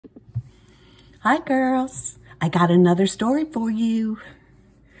Hi, girls. I got another story for you.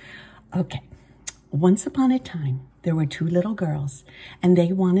 Okay. Once upon a time, there were two little girls, and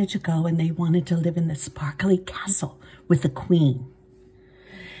they wanted to go and they wanted to live in the sparkly castle with the queen.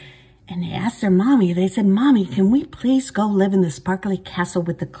 And they asked their mommy, they said, "Mommy, can we please go live in the sparkly castle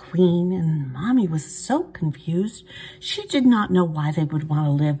with the queen?" And Mommy was so confused. She did not know why they would want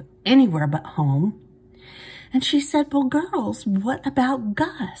to live anywhere but home. And she said, "Well, girls, what about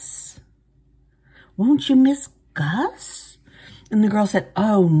Gus? Won't you miss Gus?" And the girl said,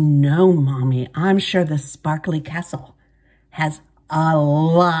 "Oh, no, Mommy. I'm sure the sparkly castle has a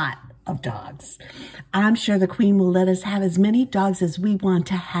lot of dogs. I'm sure the queen will let us have as many dogs as we want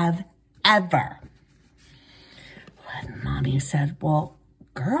to have ever." And Mommy said, "Well,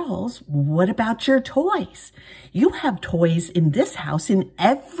 girls, what about your toys? You have toys in this house in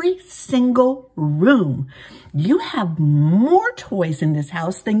every single room. You have more toys in this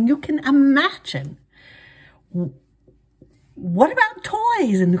house than you can imagine. What about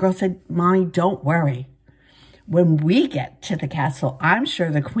toys?" And the girl said, "Mommy, don't worry. When we get to the castle, I'm sure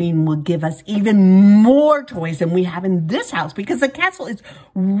the queen will give us even more toys than we have in this house, because the castle is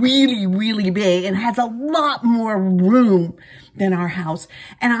really, really big and has a lot more room than our house.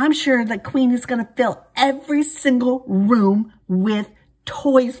 And I'm sure the queen is going to fill every single room with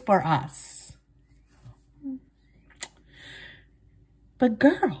toys for us." But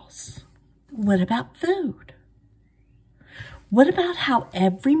girls, what about food? What about how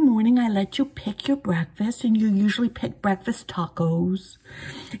every morning I let you pick your breakfast, and you usually pick breakfast tacos?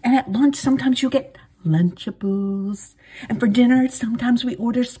 And at lunch, sometimes you get Lunchables. And for dinner, sometimes we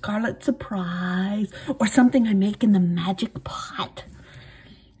order Scarlet Surprise or something I make in the magic pot.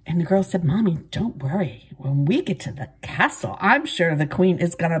 And the girl said, "Mommy, don't worry. When we get to the castle, I'm sure the queen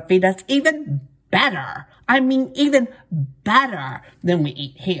is going to feed us even better. I mean, even better than we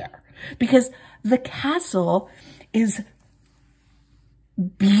eat here. Because the castle is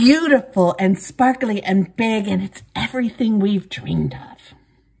beautiful and sparkly and big, and it's everything we've dreamed of."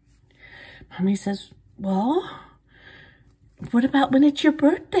 Mommy says, "Well, what about when it's your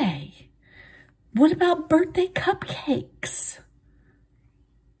birthday? What about birthday cupcakes?"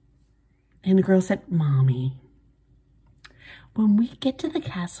 And the girl said, "Mommy, when we get to the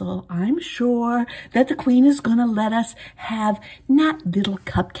castle, I'm sure that the queen is going to let us have not little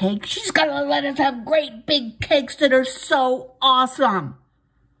cupcakes. She's going to let us have great big cakes that are so awesome."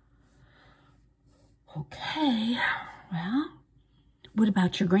 Okay, well, what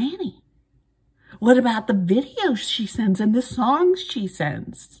about your granny? What about the videos she sends and the songs she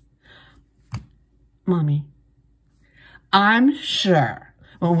sends? "Mommy, I'm sure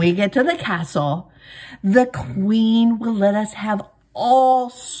when we get to the castle, the queen will let us have all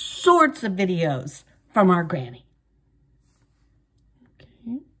sorts of videos from our granny."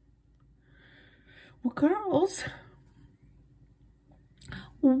 Okay. Well, girls,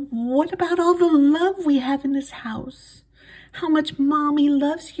 what about all the love we have in this house? How much Mommy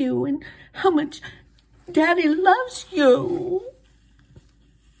loves you and how much Daddy loves you.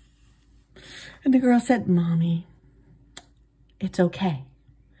 And the girl said, "Mommy, it's okay.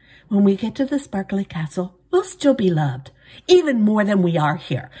 When we get to the sparkly castle, we'll still be loved, even more than we are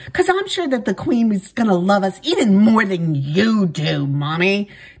here. Because I'm sure that the queen is going to love us even more than you do, Mommy.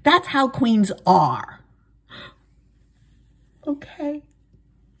 That's how queens are." "Okay.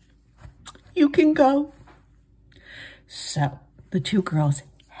 You can go." So the two girls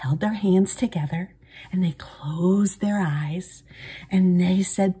held their hands together and they closed their eyes and they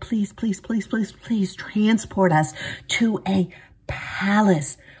said, "Please, please, please, please, please transport us to a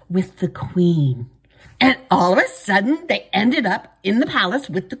palace with the queen." And all of a sudden they ended up in the palace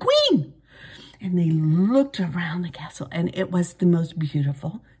with the queen. And they looked around the castle, and it was the most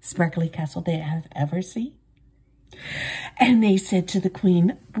beautiful, sparkly castle they have ever seen. And they said to the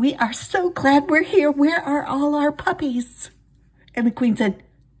queen, "We are so glad we're here. Where are all our puppies?" And the queen said,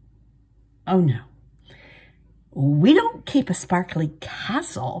 "Oh, no. We don't keep a sparkly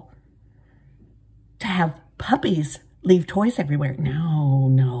castle to have puppies leave toys everywhere.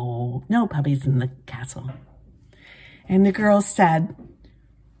 No puppies in the castle." And the girls said,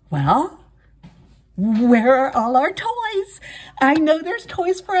 "Well, where are all our toys? I know there's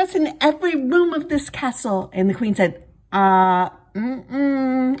toys for us in every room of this castle." And the queen said,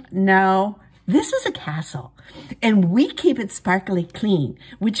 "No, this is a castle and we keep it sparkly clean,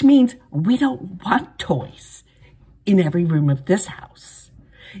 which means we don't want toys in every room of this house.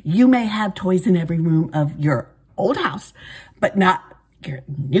 You may have toys in every room of your old house, but not your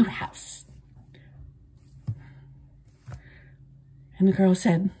new house." And the girl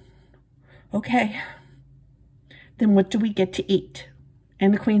said, "Okay, then what do we get to eat?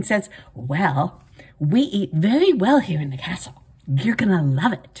 And the queen says, well, we eat very well here in the castle. You're gonna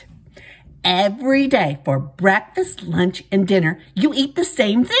love it. Every day for breakfast, lunch, and dinner, you eat the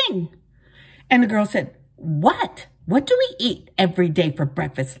same thing. And the girl said, what? What do we eat every day for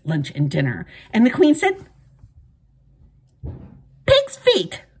breakfast, lunch, and dinner? And the queen said, pig's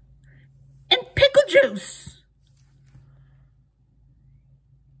feet and pickle juice.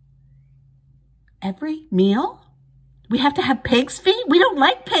 Every meal? We have to have pig's feet? We don't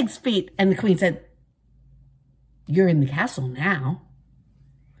like pig's feet. And the queen said, you're in the castle now.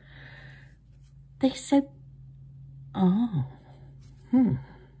 They said, oh, well,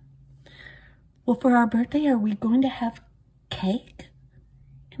 for our birthday, are we going to have cake?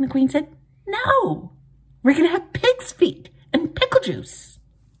 And the queen said, no, we're going to have pig's feet and pickle juice.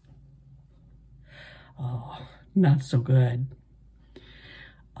 Oh, not so good.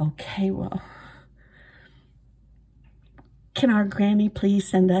 Okay, well, can our granny please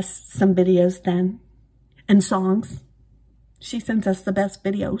send us some videos then? And songs? She sends us the best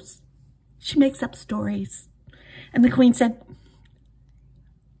videos. She makes up stories. And the queen said,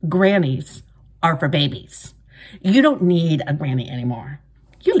 grannies are for babies. You don't need a granny anymore.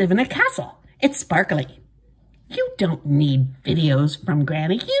 You live in a castle. It's sparkly. You don't need videos from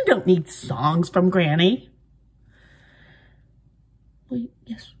granny. You don't need songs from granny. Well,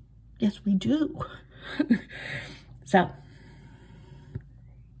 yes, we do. So,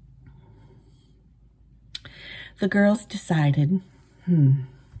 the girls decided,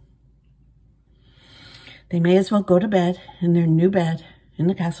 they may as well go to bed in their new bed in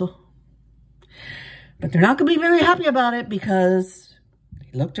the castle. But they're not going to be very happy about it because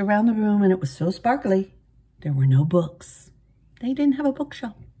they looked around the room and it was so sparkly. There were no books. They didn't have a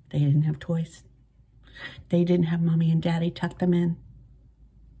bookshelf. They didn't have toys. They didn't have mommy and daddy tuck them in.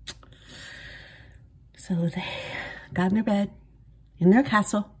 So they got in their bed in their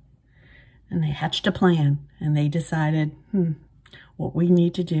castle and they hatched a plan. And they decided, what we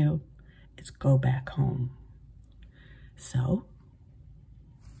need to do is go back home. So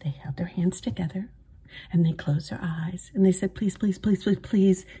they held their hands together and they closed their eyes and they said, please, please, please, please,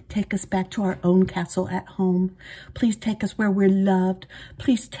 please take us back to our own castle at home. Please take us where we're loved.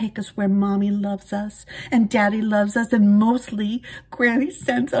 Please take us where mommy loves us and daddy loves us and mostly granny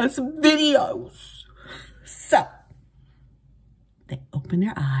sends us videos. So they opened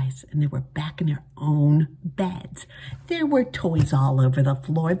their eyes and they were back in their own beds. There were toys all over the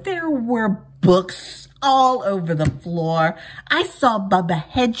floor. There were books all over the floor. I saw Bubba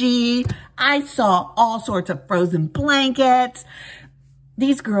Hedgie. I saw all sorts of frozen blankets.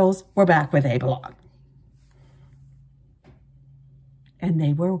 These girls were back where they belong. And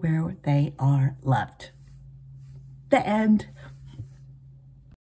they were where they are loved. The end.